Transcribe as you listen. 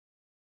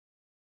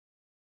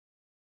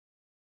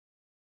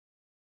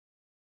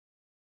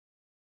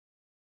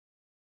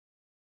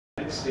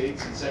United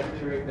States and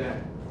Secretary of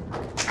Bennett.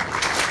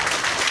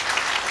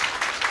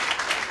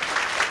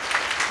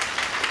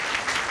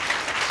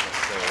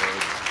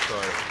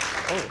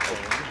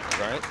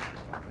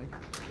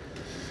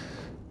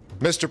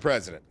 Mr.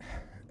 President,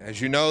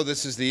 as you know,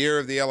 this is the year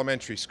of the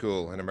elementary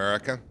school in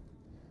America.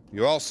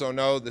 You also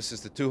know this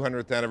is the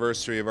 200th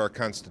anniversary of our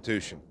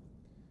Constitution.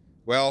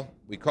 Well,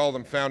 we call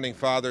them Founding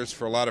Fathers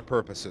for a lot of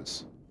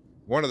purposes.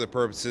 One of the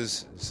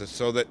purposes is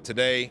so that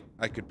today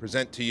I could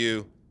present to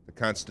you the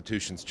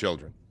Constitution's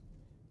children.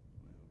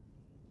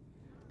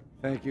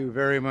 Thank you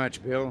very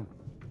much, Bill.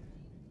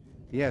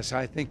 Yes,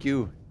 I think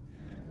you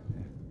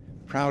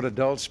proud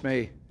adults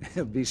may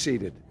be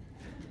seated.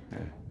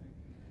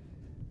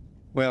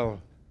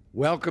 Well,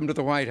 welcome to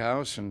the White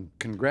House and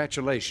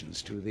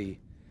congratulations to the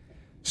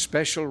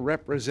special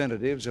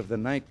representatives of the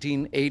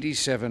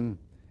 1987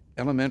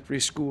 Elementary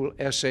School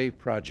Essay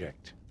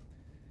Project.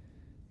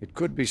 It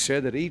could be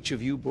said that each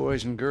of you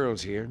boys and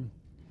girls here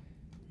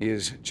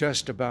is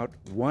just about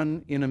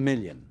 1 in a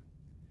million,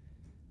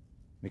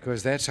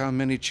 because that's how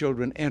many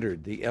children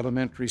entered the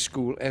Elementary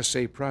School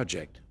Essay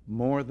Project,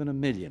 more than 1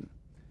 million.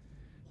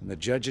 And the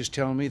judges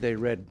tell me they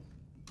read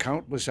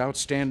countless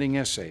outstanding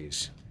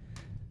essays.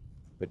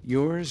 But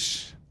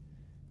yours,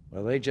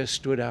 well, they just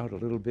stood out a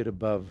little bit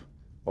above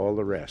all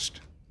the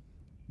rest.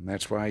 And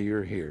that's why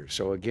you're here.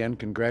 So again,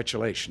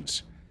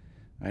 congratulations.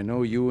 I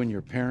know you and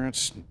your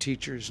parents and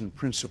teachers and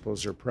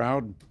principals are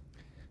proud,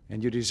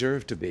 and you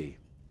deserve to be.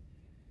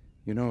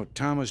 You know,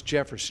 Thomas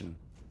Jefferson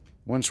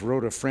once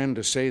wrote a friend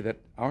to say that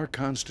our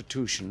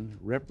Constitution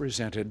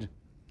represented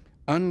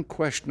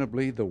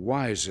unquestionably the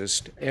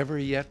wisest ever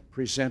yet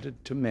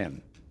presented to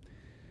men.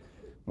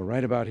 Well,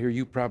 right about here,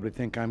 you probably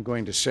think I'm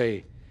going to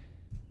say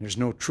there's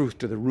no truth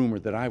to the rumor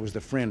that I was the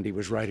friend he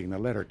was writing the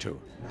letter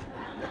to.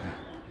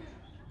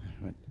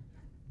 But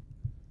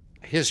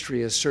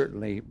history has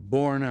certainly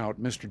borne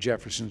out Mr.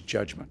 Jefferson's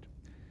judgment.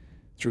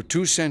 Through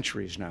 2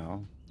 centuries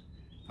now,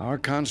 our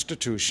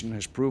Constitution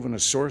has proven a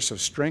source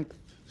of strength,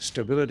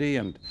 stability,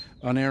 and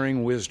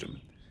unerring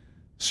wisdom,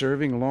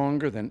 serving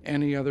longer than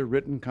any other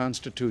written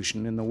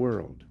constitution in the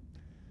world.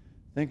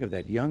 Think of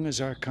that, young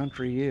as our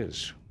country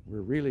is,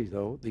 we're really,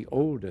 though, the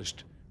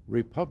oldest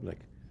republic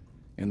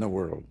in the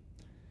world.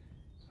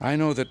 I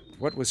know that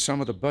what with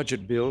some of the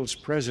budget bills,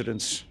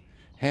 presidents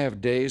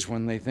have days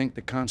when they think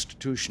the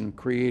Constitution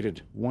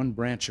created one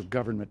branch of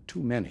government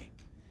too many.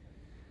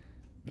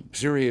 But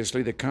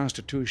seriously, the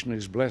Constitution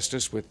has blessed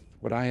us with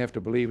what I have to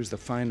believe is the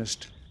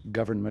finest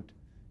government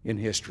in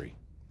history.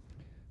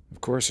 Of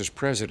course, as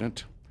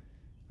president,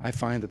 I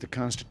find that the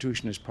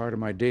Constitution is part of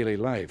my daily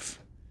life.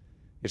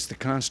 It's the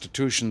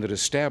Constitution that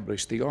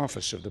established the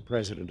office of the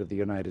President of the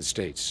United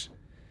States.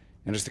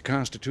 And it's the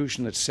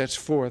Constitution that sets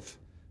forth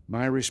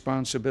my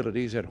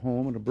responsibilities at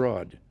home and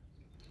abroad.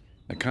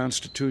 The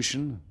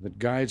Constitution that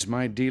guides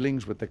my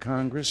dealings with the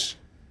Congress,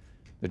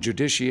 the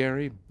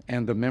judiciary,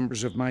 and the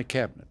members of my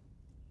cabinet,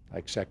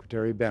 like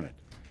Secretary Bennett.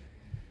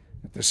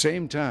 At the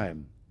same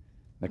time,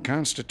 the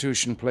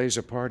Constitution plays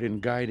a part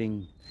in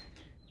guiding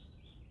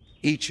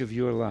each of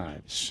your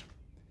lives.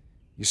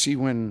 You see,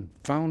 when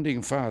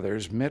Founding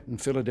Fathers met in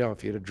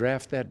Philadelphia to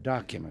draft that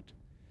document,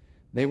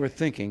 they were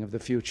thinking of the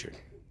future.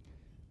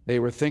 They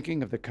were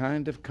thinking of the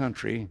kind of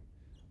country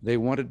they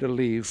wanted to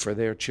leave for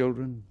their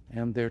children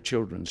and their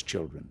children's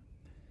children.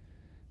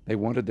 They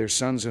wanted their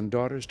sons and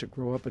daughters to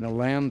grow up in a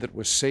land that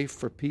was safe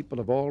for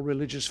people of all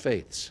religious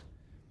faiths,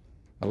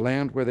 a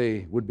land where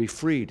they would be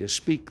free to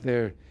speak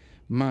their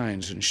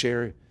minds and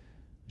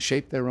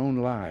shape their own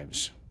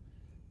lives,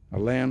 a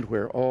land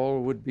where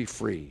all would be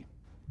free.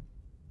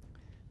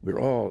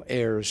 We're all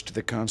heirs to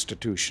the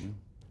Constitution.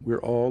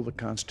 We're all the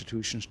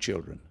Constitution's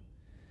children.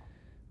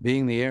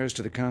 Being the heirs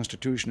to the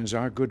Constitution is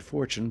our good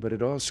fortune, but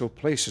it also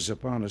places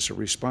upon us a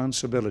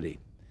responsibility,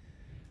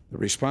 the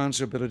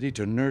responsibility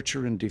to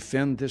nurture and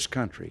defend this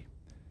country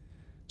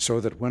so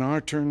that when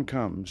our turn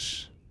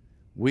comes,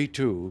 we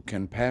too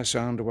can pass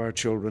on to our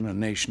children a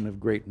nation of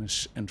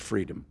greatness and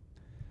freedom.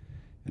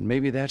 And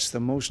maybe that's the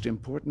most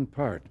important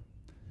part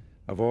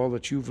of all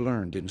that you've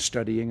learned in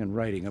studying and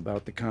writing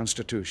about the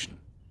Constitution.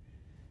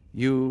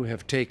 You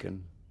have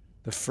taken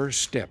the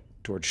first step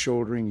toward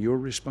shouldering your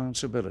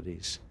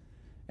responsibilities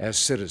as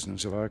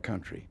citizens of our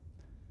country,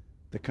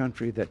 the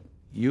country that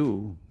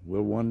you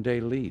will one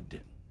day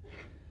lead.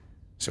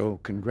 So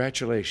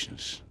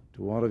congratulations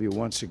to all of you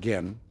once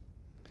again,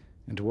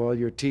 and to all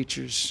your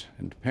teachers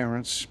and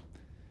parents.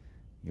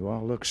 You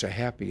all look so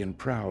happy and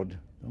proud.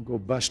 Don't go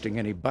busting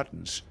any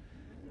buttons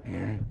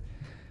here.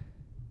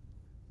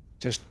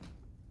 Just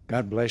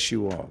God bless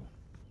you all.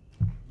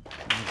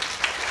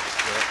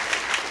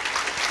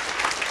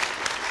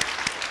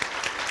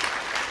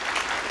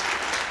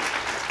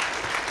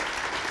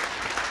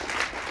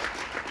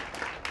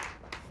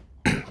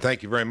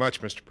 Thank you very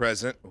much, Mr.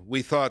 President.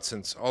 We thought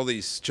since all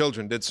these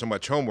children did so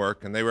much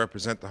homework, and they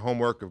represent the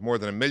homework of more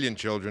than 1 million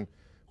children,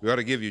 we ought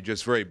to give you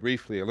just very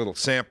briefly a little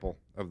sample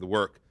of the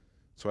work.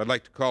 So I'd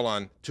like to call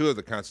on 2 of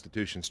the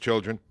Constitution's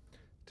children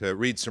to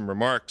read some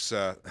remarks,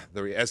 the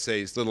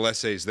little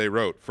essays they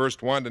wrote.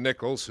 First, Wanda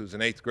Nichols, who's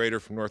an 8th grader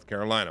from North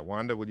Carolina.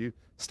 Wanda, would you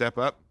step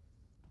up?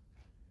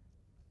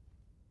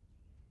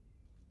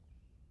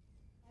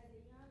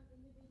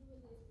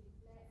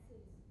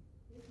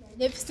 This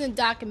magnificent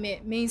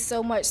document means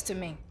so much to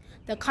me.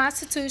 The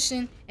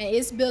Constitution and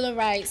its Bill of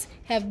Rights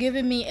have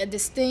given me a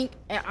distinct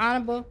and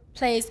honorable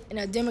place in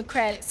a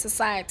democratic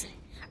society.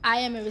 I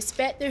am a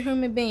respected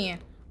human being,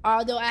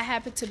 although I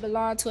happen to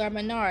belong to a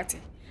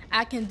minority.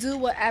 I can do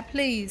what I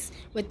please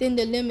within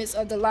the limits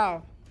of the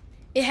law.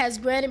 It has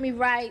granted me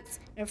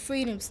rights and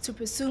freedoms to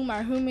pursue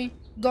my human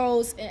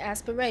goals and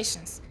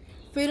aspirations.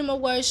 Freedom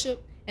of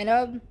worship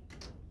has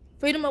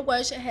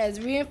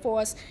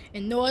reinforced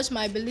and nourished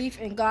my belief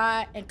in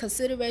God and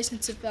consideration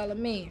to fellow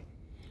men.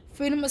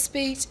 Freedom of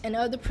speech and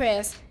of the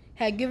press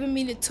have given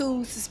me the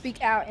tools to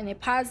speak out in a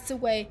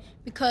positive way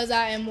because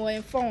I am more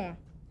informed.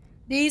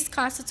 These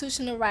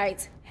constitutional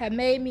rights have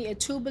made me a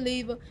true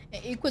believer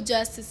in equal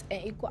justice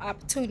and equal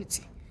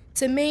opportunity.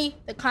 To me,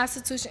 the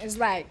Constitution is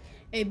like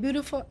a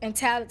beautiful and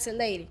talented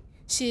lady.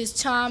 She is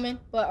charming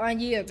but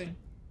unyielding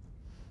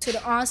to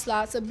the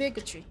onslaughts of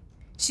bigotry.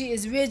 She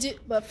is rigid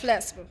but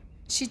flexible.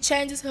 She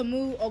changes her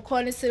mood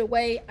according to the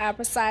way our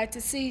society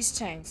sees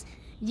change.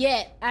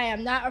 Yet, I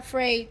am not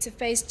afraid to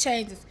face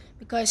changes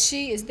because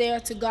she is there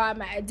to guard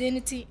my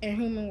identity and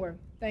human worth.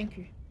 Thank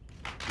you.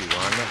 Thank you,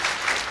 Wanda.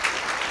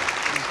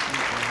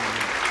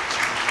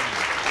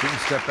 You can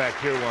step back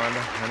here,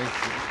 Wanda. Honey, you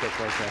can step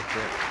right back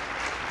there.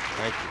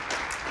 Thank you.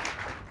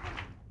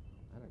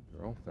 Atta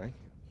girl, thank you.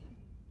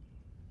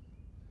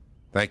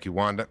 Thank you,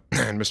 Wanda.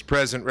 And Mr.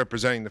 President,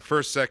 representing the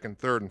 1st, 2nd,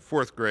 3rd, and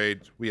 4th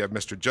grades, we have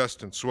Mr.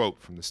 Justin Swope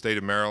from the state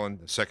of Maryland,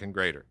 the 2nd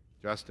grader.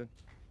 Justin?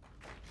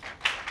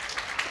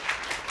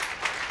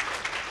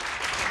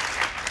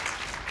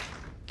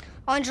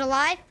 On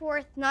July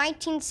 4th,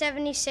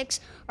 1976,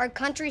 our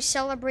country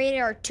celebrated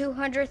our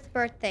 200th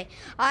birthday.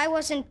 I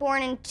wasn't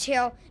born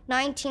until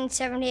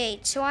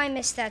 1978, so I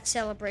missed that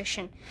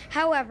celebration.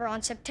 However,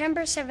 on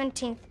September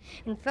 17th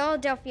in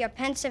Philadelphia,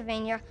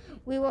 Pennsylvania,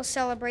 we will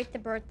celebrate the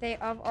birthday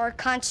of our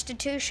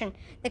Constitution.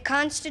 The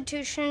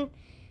Constitution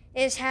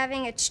is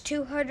having its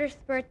 200th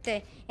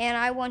birthday, and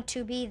I want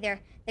to be there.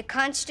 The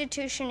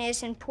Constitution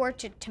is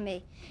important to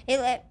me.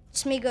 It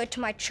lets me go to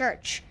my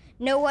church.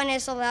 No one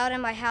is allowed in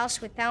my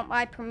house without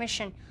my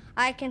permission.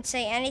 I can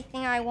say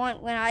anything I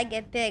want when I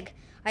get big.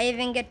 I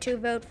even get to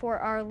vote for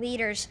our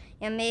leaders,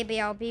 and maybe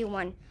I'll be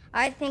one.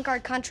 I think our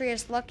country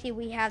is lucky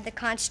we have the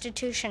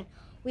Constitution.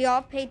 We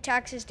all pay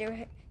taxes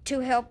to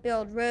help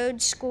build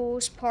roads,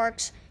 schools,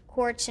 parks,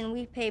 courts, and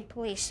we pay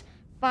police,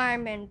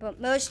 firemen,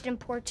 but most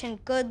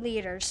important, good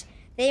leaders.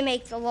 They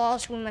make the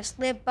laws we must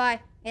live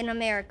by in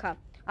America.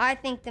 I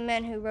think the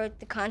men who wrote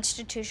the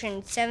Constitution in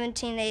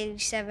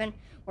 1787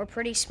 were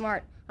pretty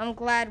smart. I'm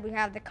glad we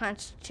have the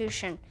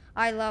Constitution.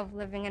 I love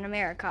living in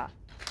America.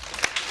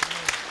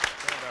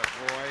 Stand up,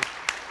 boy.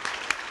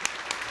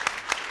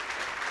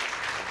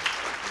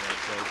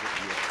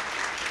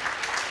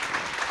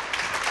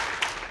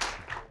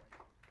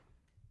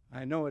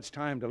 I know it's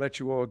time to let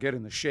you all get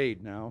in the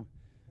shade now,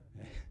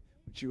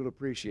 but you'll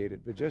appreciate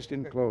it. But just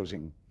in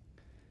closing,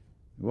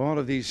 to all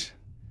of these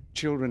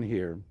children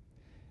here,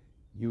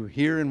 you're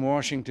here in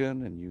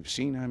Washington, and you've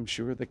seen, I'm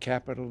sure, the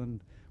Capitol,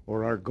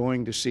 or are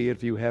going to see it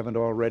if you haven't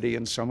already,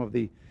 in some of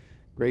the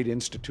great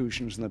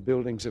institutions and the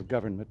buildings of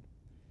government.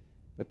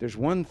 But there's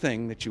one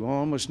thing that you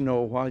all must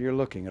know while you're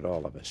looking at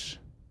all of us.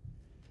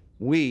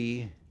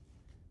 We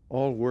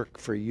all work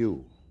for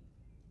you.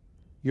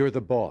 You're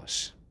the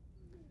boss.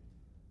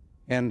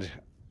 And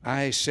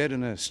I said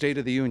in a State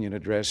of the Union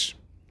address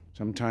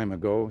some time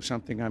ago,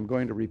 something I'm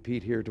going to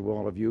repeat here to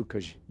all of you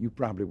because you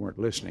probably weren't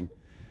listening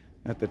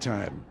at the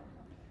time.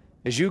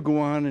 As you go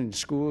on in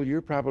school,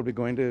 you're probably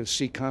going to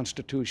see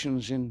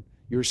constitutions in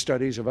your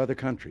studies of other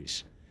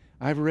countries.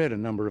 I've read a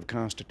number of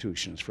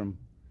constitutions from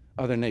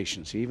other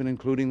nations, even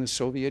including the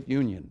Soviet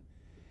Union.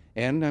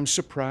 And I'm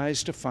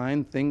surprised to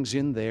find things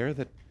in there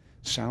that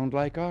sound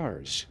like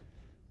ours.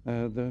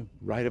 The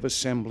right of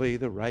assembly,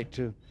 the right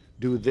to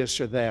do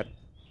this or that.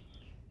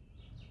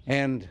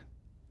 And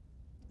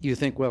you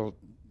think, well,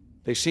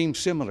 they seem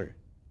similar.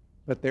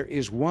 But there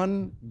is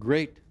one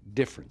great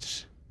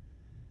difference.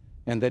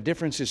 And the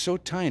difference is so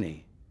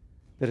tiny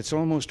that it's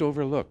almost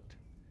overlooked.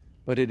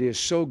 But it is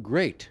so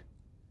great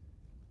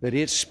that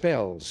it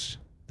spells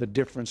the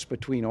difference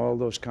between all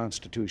those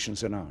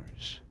constitutions and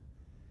ours.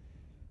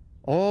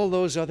 All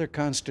those other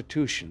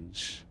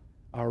constitutions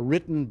are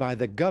written by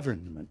the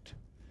government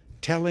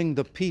telling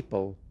the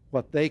people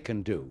what they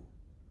can do.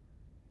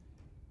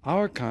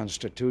 Our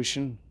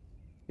Constitution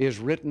is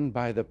written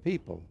by the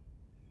people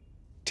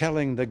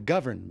telling the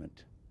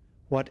government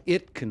what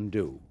it can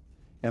do.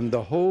 And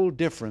the whole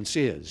difference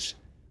is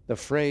the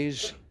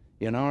phrase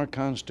in our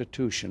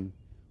Constitution,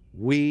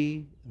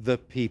 we the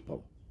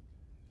people.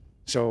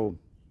 So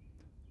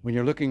when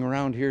you're looking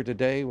around here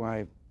today, why,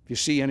 if you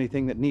see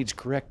anything that needs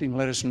correcting,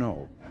 let us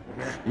know.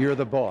 You're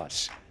the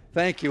boss.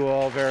 Thank you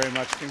all very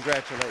much.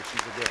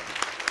 Congratulations again.